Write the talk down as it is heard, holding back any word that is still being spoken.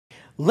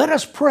Let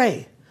us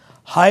pray.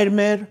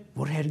 Hayr,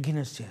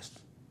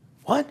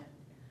 what?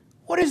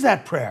 What is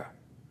that prayer?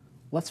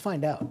 Let's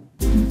find out.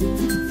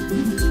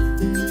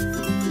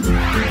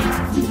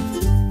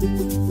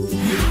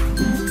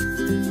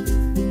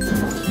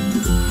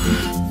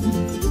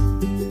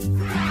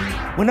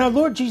 When our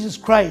Lord Jesus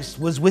Christ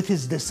was with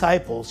his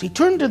disciples, he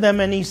turned to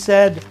them and he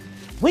said,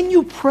 when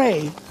you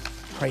pray,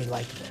 pray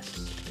like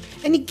this.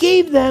 And he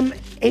gave them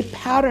a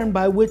pattern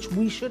by which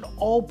we should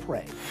all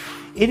pray.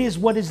 It is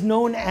what is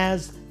known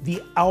as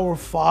the Our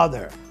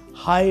Father,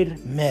 Hayr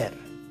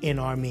in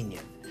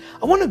Armenian.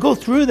 I want to go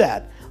through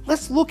that.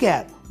 Let's look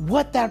at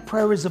what that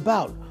prayer is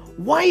about,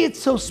 why it's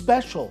so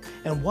special,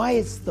 and why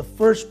it's the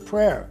first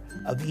prayer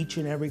of each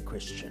and every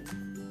Christian.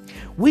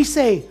 We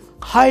say,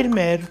 Hayr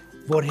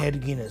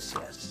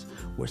vorherginesias.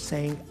 We're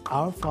saying,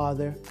 Our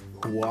Father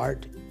who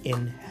art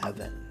in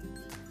heaven.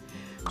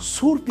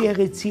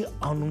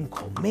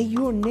 May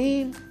your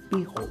name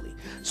be holy.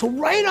 So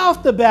right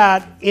off the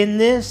bat in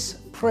this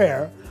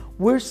prayer,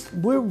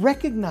 we're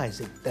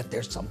recognizing that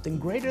there's something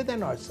greater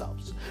than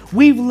ourselves.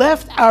 We've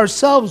left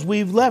ourselves,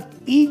 we've left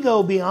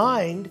ego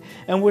behind,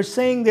 and we're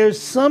saying there's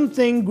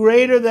something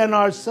greater than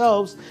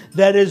ourselves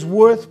that is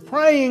worth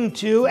praying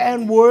to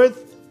and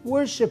worth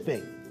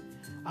worshiping.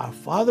 Our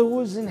Father who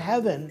is in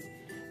heaven,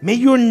 may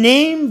your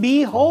name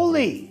be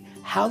holy.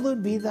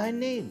 Hallowed be thy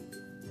name.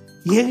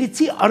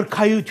 Եղեցի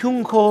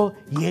արքայություն քո,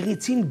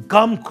 եղեցին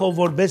գամ քո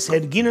որպես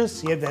հերգինս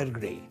եւ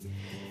երգրի.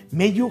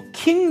 May your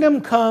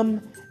kingdom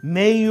come,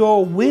 may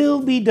your will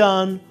be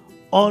done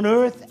on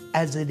earth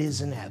as it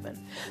is in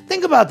heaven.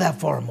 Think about that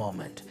for a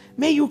moment.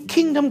 May your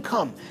kingdom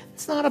come.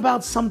 It's not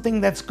about something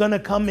that's going to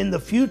come in the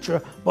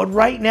future, but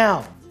right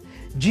now.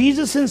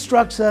 Jesus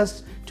instructs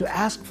us to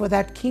ask for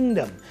that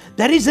kingdom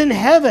that is in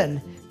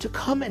heaven to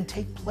come and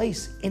take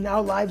place in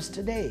our lives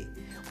today.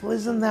 Well,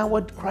 isn't that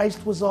what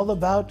Christ was all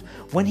about?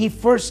 When he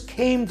first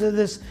came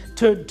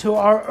to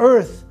our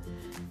earth,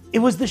 it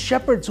was the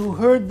shepherds who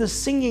heard the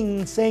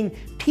singing saying,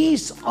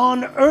 peace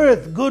on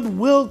earth,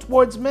 goodwill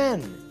towards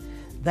men.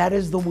 That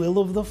is the will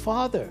of the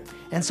Father.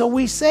 And so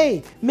we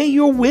say, may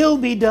your will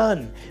be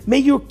done. May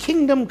your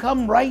kingdom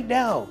come right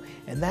now.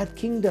 And that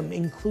kingdom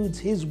includes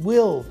his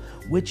will,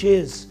 which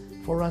is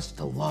for us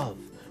to love,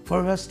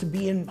 for us to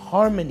be in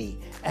harmony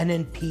and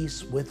in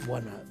peace with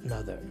one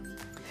another.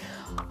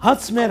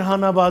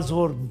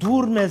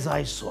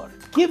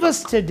 Give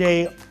us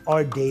today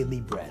our daily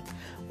bread.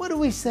 What are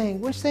we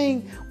saying? We're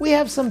saying we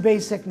have some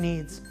basic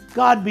needs.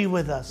 God be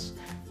with us.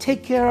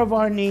 Take care of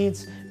our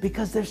needs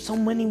because there's so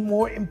many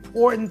more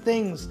important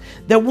things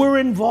that we're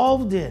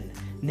involved in,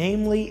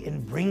 namely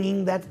in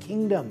bringing that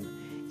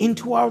kingdom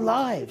into our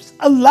lives,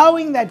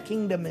 allowing that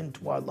kingdom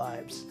into our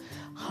lives.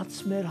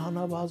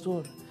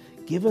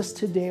 Give us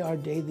today our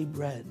daily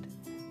bread.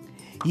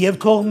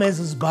 And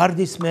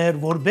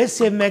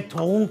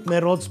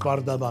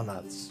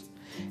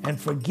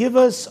forgive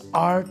us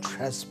our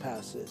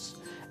trespasses,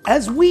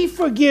 as we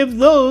forgive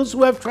those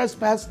who have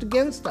trespassed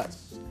against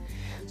us.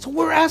 So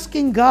we're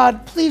asking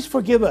God, please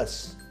forgive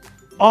us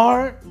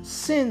our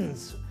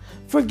sins.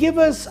 Forgive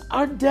us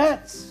our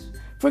debts.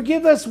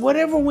 Forgive us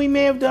whatever we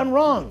may have done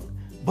wrong.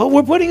 But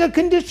we're putting a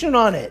condition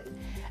on it.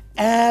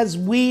 As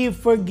we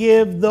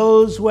forgive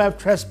those who have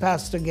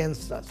trespassed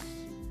against us.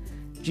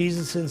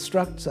 Jesus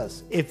instructs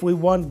us, if we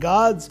want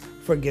God's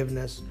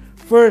forgiveness,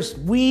 first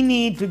we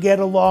need to get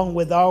along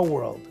with our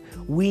world.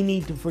 We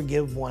need to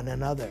forgive one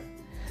another.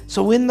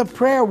 So in the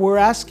prayer, we're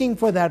asking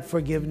for that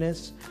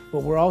forgiveness,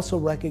 but we're also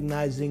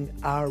recognizing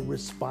our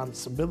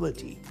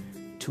responsibility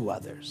to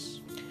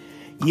others.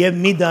 Do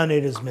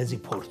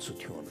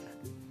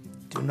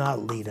not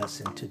lead us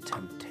into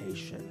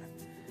temptation,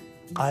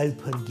 but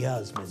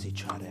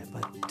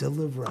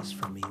deliver us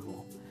from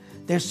evil.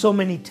 There's so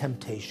many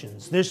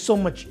temptations. There's so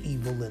much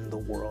evil in the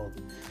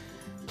world.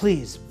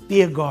 Please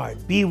be a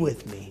guard. Be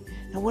with me.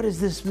 Now, what does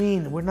this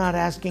mean? We're not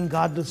asking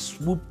God to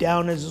swoop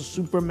down as a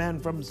Superman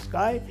from the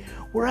sky.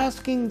 We're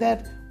asking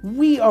that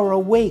we are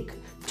awake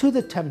to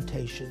the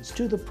temptations,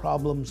 to the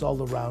problems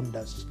all around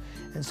us.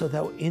 And so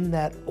that in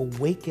that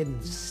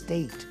awakened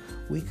state,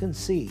 we can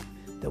see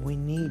that we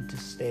need to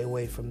stay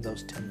away from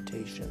those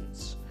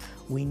temptations.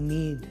 We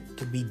need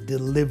to be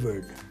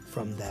delivered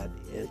from that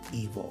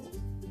evil.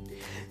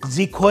 This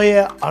is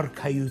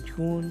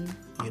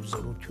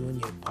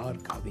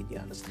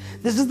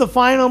the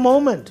final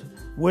moment.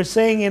 We're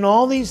saying in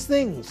all these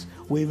things,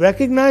 we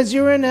recognize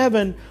you're in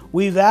heaven,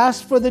 we've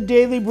asked for the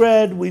daily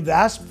bread, we've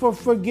asked for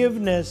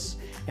forgiveness,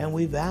 and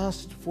we've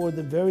asked for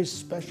the very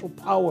special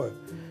power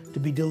to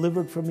be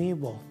delivered from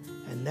evil.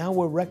 And now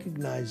we're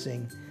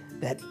recognizing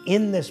that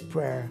in this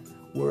prayer,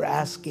 we're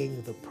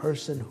asking the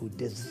person who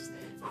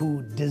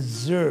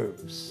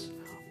deserves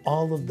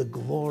all of the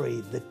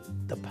glory,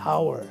 the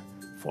power,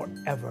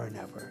 forever and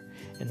ever.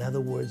 In other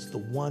words, the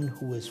one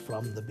who is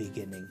from the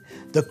beginning,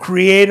 the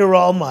Creator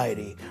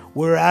Almighty.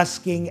 We're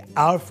asking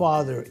our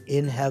Father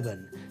in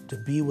heaven to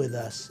be with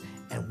us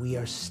And we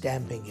are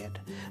stamping it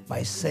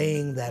by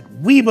saying that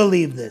we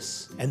believe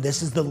this. And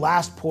this is the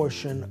last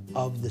portion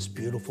of this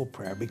beautiful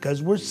prayer,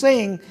 because we're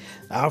saying,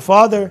 Our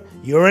Father,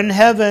 you're in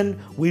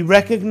heaven. We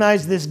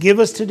recognize this. Give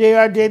us today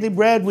our daily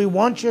bread. We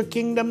want your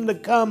kingdom to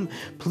come.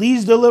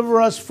 Please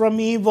deliver us from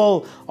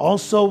evil.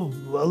 Also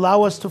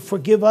allow us to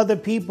forgive other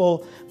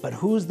people. But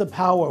who's the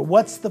power?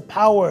 What's the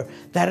power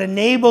that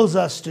enables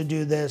us to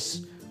do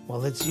this?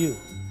 Well, it's you.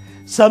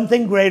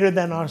 Something greater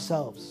than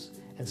ourselves.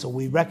 And so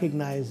we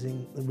recognize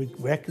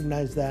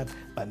that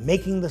by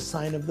making the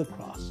sign of the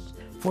cross.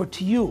 For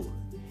to you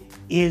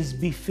is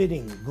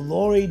befitting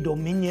glory,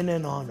 dominion,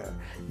 and honor,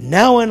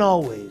 now and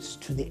always,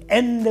 to the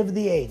end of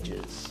the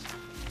ages.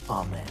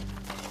 Amen.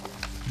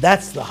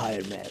 That's the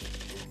Hayr.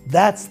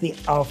 That's the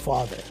Our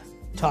Father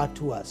taught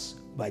to us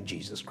by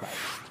Jesus Christ.